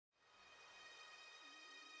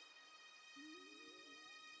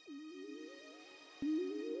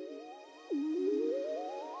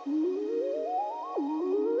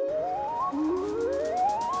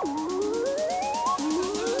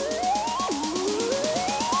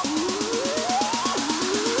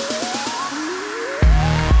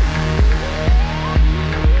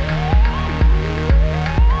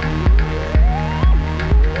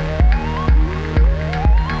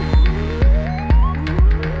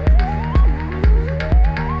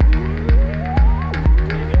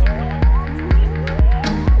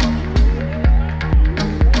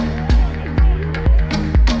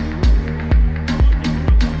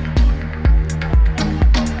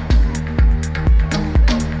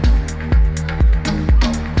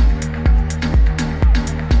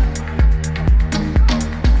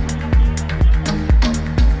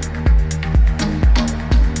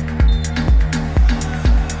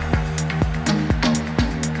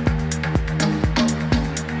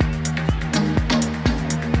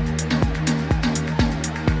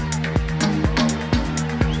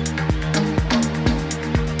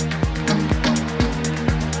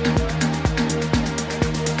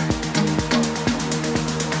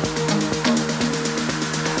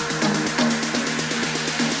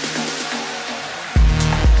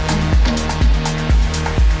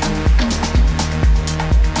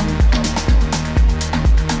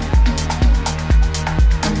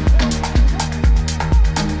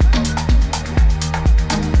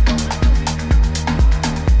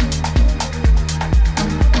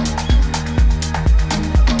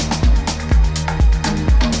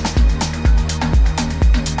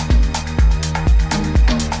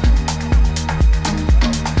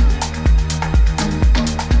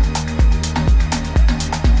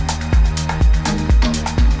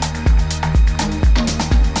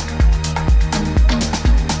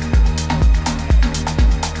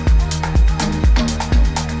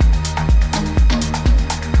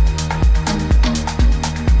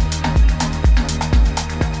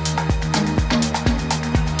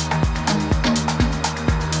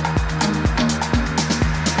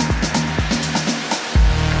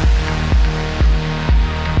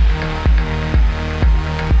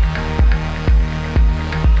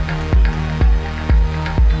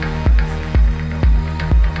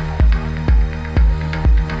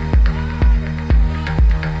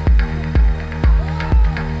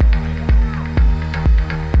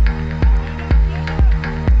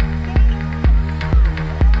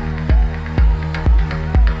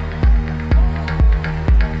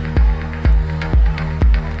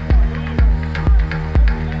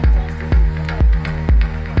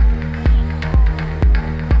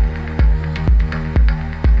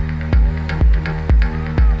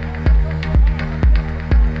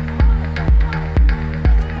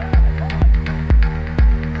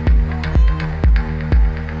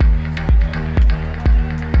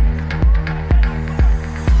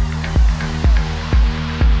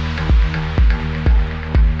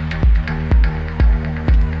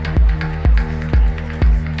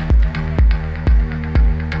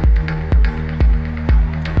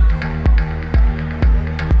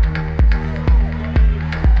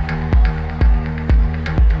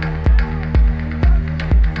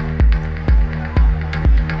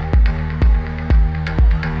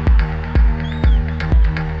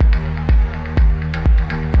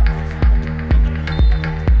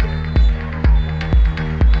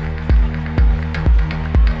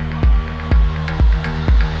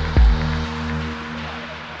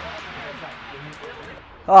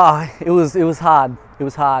Oh, it was hard. It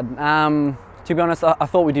was hard. To be honest, I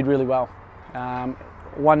thought we did really well.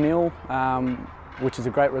 1-0, which is a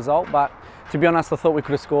great result, but to be honest, I thought we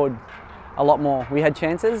could have scored a lot more. We had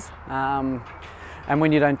chances, and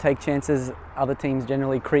when you don't take chances, other teams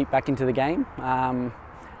generally creep back into the game.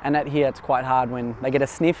 And at here, it's quite hard when they get a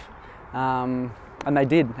sniff, and they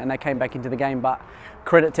did, and they came back into the game. But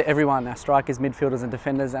credit to everyone, our strikers, midfielders and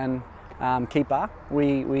defenders and keeper.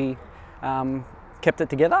 We kept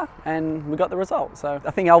it together and we got the result. So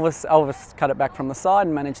I think Elvis cut it back from the side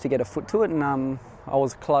and managed to get a foot to it, and I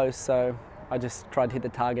was close, so I just tried to hit the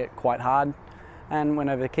target quite hard and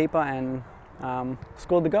went over the keeper and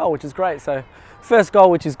scored the goal, which is great. So first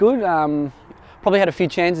goal, which is good. Probably had a few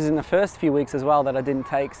chances in the first few weeks as well that I didn't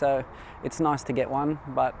take, so it's nice to get one,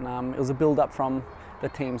 but it was a build-up from the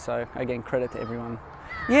team, so again, credit to everyone.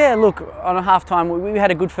 Yeah, look, on a half-time, we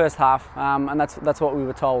had a good first half, and that's what we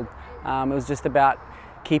were told. It was just about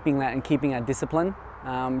keeping that and keeping our discipline.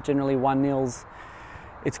 Generally 1-0's,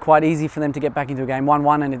 it's quite easy for them to get back into a game.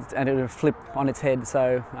 1-1 and it would flip on its head,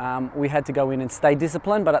 so we had to go in and stay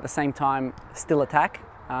disciplined, but at the same time still attack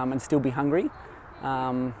and still be hungry.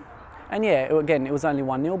 And yeah, again, it was only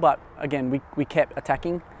 1-0, but again, we kept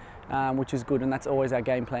attacking, which is good, and that's always our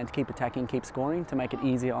game plan, to keep attacking, keep scoring, to make it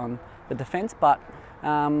easier on the defence. But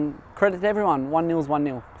credit to everyone, 1-0 is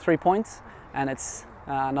 1-0, 3 points, and it's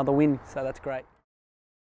another win, so that's great.